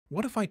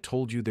What if I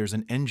told you there's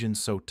an engine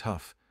so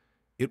tough,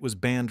 it was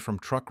banned from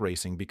truck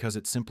racing because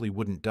it simply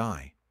wouldn't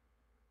die?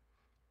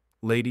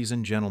 Ladies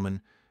and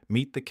gentlemen,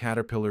 meet the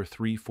Caterpillar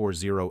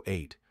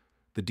 3408,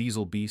 the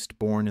diesel beast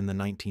born in the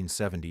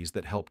 1970s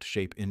that helped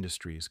shape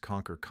industries,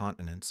 conquer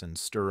continents, and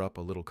stir up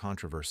a little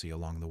controversy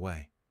along the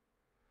way.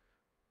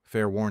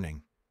 Fair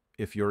warning,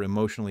 if you're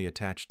emotionally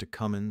attached to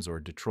Cummins or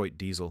Detroit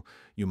diesel,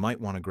 you might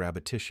want to grab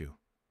a tissue.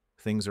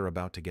 Things are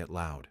about to get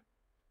loud.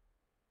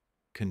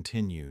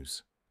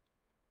 Continues.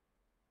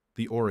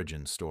 The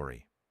origin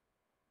story.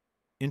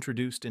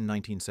 Introduced in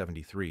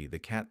 1973, the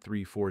Cat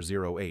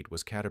 3408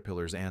 was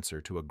Caterpillar's answer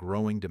to a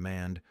growing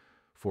demand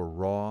for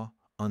raw,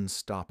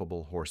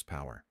 unstoppable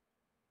horsepower.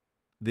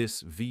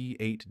 This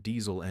V8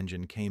 diesel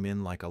engine came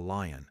in like a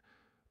lion,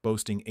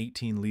 boasting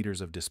 18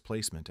 liters of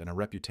displacement and a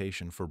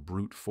reputation for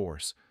brute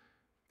force.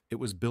 It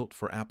was built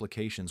for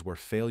applications where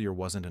failure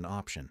wasn't an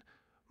option: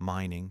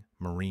 mining,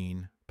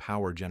 marine,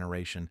 power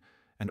generation,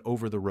 and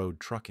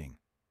over-the-road trucking.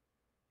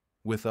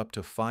 With up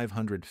to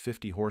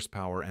 550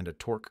 horsepower and a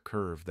torque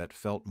curve that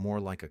felt more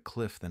like a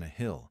cliff than a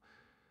hill,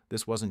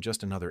 this wasn't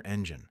just another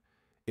engine.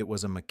 It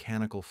was a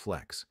mechanical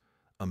flex,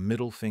 a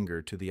middle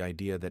finger to the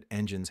idea that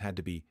engines had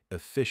to be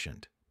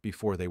efficient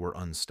before they were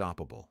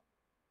unstoppable.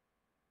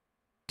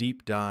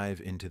 Deep dive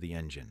into the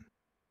engine.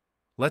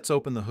 Let's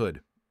open the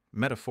hood,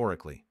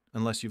 metaphorically,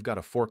 unless you've got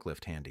a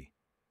forklift handy.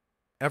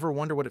 Ever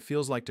wonder what it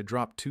feels like to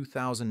drop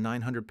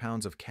 2,900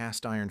 pounds of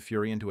cast iron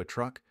fury into a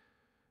truck?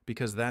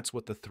 Because that's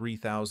what the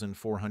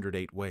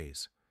 3408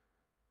 weighs,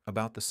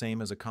 about the same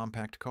as a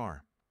compact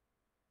car.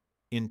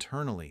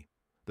 Internally,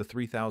 the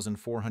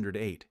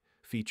 3408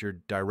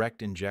 featured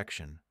direct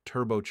injection,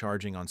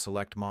 turbocharging on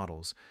select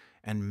models,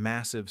 and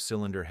massive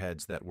cylinder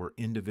heads that were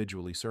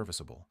individually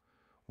serviceable.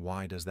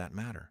 Why does that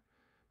matter?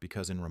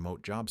 Because in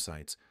remote job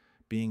sites,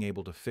 being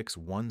able to fix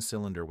one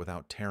cylinder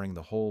without tearing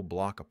the whole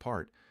block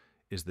apart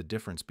is the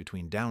difference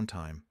between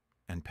downtime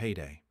and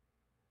payday.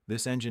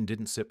 This engine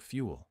didn't sip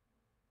fuel.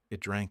 It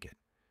drank it.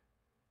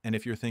 And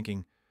if you're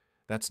thinking,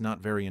 that's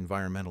not very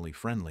environmentally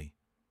friendly,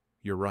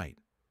 you're right.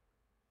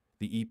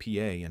 The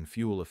EPA and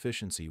fuel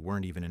efficiency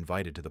weren't even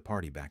invited to the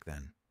party back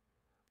then.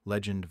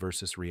 Legend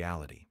versus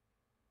reality.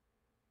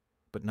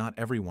 But not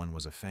everyone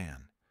was a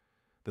fan.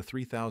 The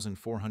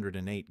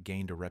 3408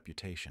 gained a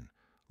reputation,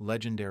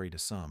 legendary to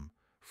some,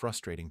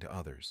 frustrating to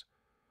others.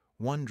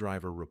 One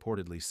driver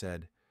reportedly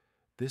said,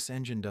 "This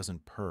engine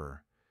doesn't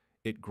purr.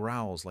 It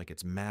growls like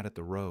it's mad at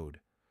the road."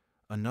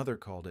 Another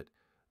called it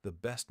the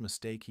best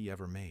mistake he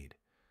ever made.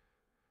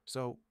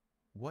 So,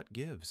 what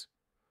gives?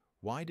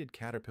 Why did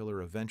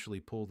Caterpillar eventually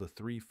pull the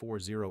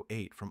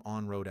 3408 from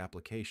on-road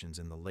applications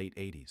in the late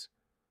 80s?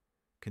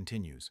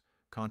 Continues,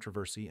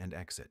 controversy and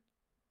exit.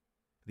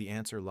 The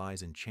answer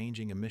lies in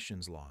changing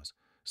emissions laws,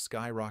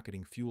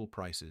 skyrocketing fuel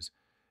prices,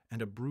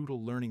 and a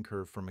brutal learning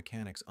curve for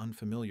mechanics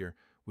unfamiliar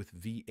with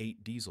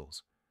V8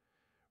 diesels.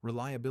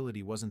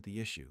 Reliability wasn't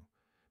the issue,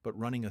 but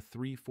running a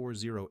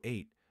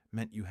 3408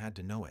 meant you had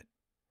to know it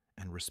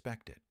and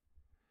respect it.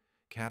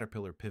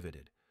 Caterpillar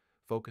pivoted,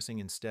 focusing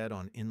instead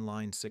on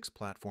inline-six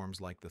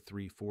platforms like the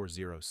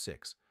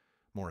 3406,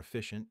 more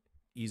efficient,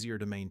 easier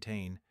to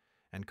maintain,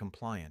 and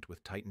compliant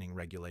with tightening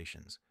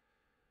regulations.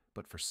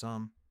 But for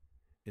some,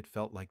 it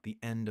felt like the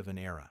end of an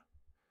era.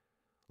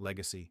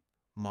 Legacy,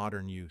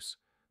 modern use,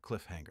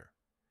 cliffhanger.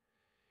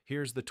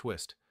 Here's the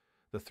twist.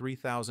 The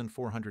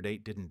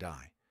 3408 didn't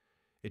die.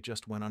 It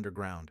just went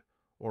underground,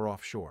 or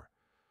offshore,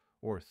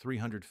 or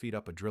 300 feet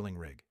up a drilling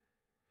rig.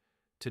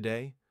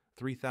 Today,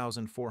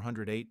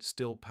 3408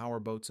 still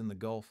powerboats in the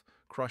Gulf,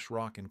 crush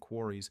rock in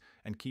quarries,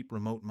 and keep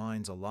remote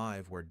mines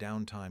alive where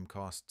downtime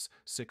costs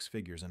 6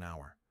 figures an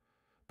hour.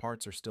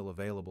 Parts are still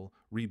available,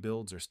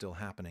 rebuilds are still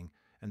happening,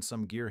 and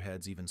some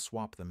gearheads even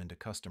swap them into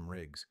custom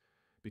rigs.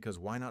 Because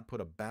why not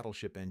put a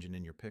battleship engine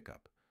in your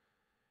pickup?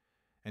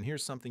 And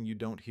here's something you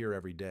don't hear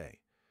every day.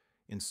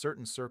 In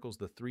certain circles,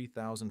 the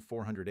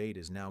 3408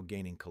 is now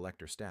gaining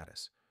collector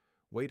status.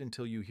 Wait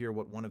until you hear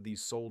what one of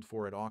these sold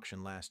for at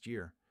auction last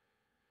year.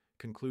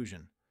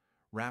 Conclusion: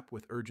 wrap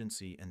with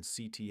urgency and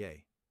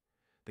CTA.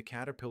 The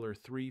Caterpillar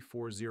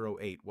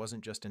 3408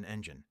 wasn't just an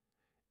engine.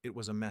 It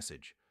was a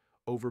message.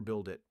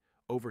 Overbuild it,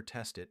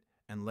 overtest it,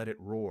 and let it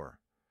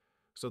roar.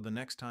 So the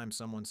next time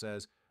someone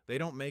says, they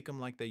don't make them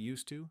like they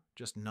used to,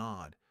 just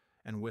nod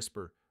and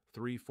whisper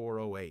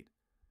 3408.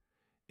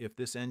 If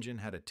this engine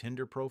had a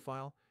Tinder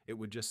profile, it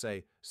would just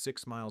say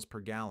 6 miles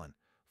per gallon,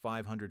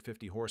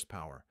 550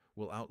 horsepower,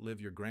 will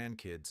outlive your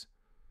grandkids.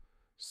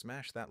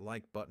 Smash that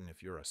like button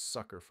if you're a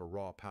sucker for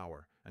raw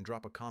power, and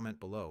drop a comment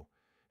below.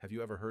 Have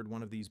you ever heard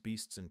one of these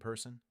beasts in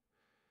person?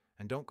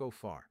 And don't go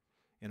far.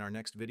 In our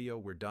next video,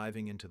 we're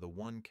diving into the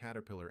one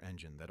Caterpillar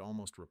engine that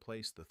almost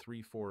replaced the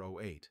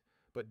 3408,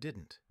 but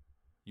didn't.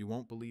 You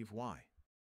won't believe why.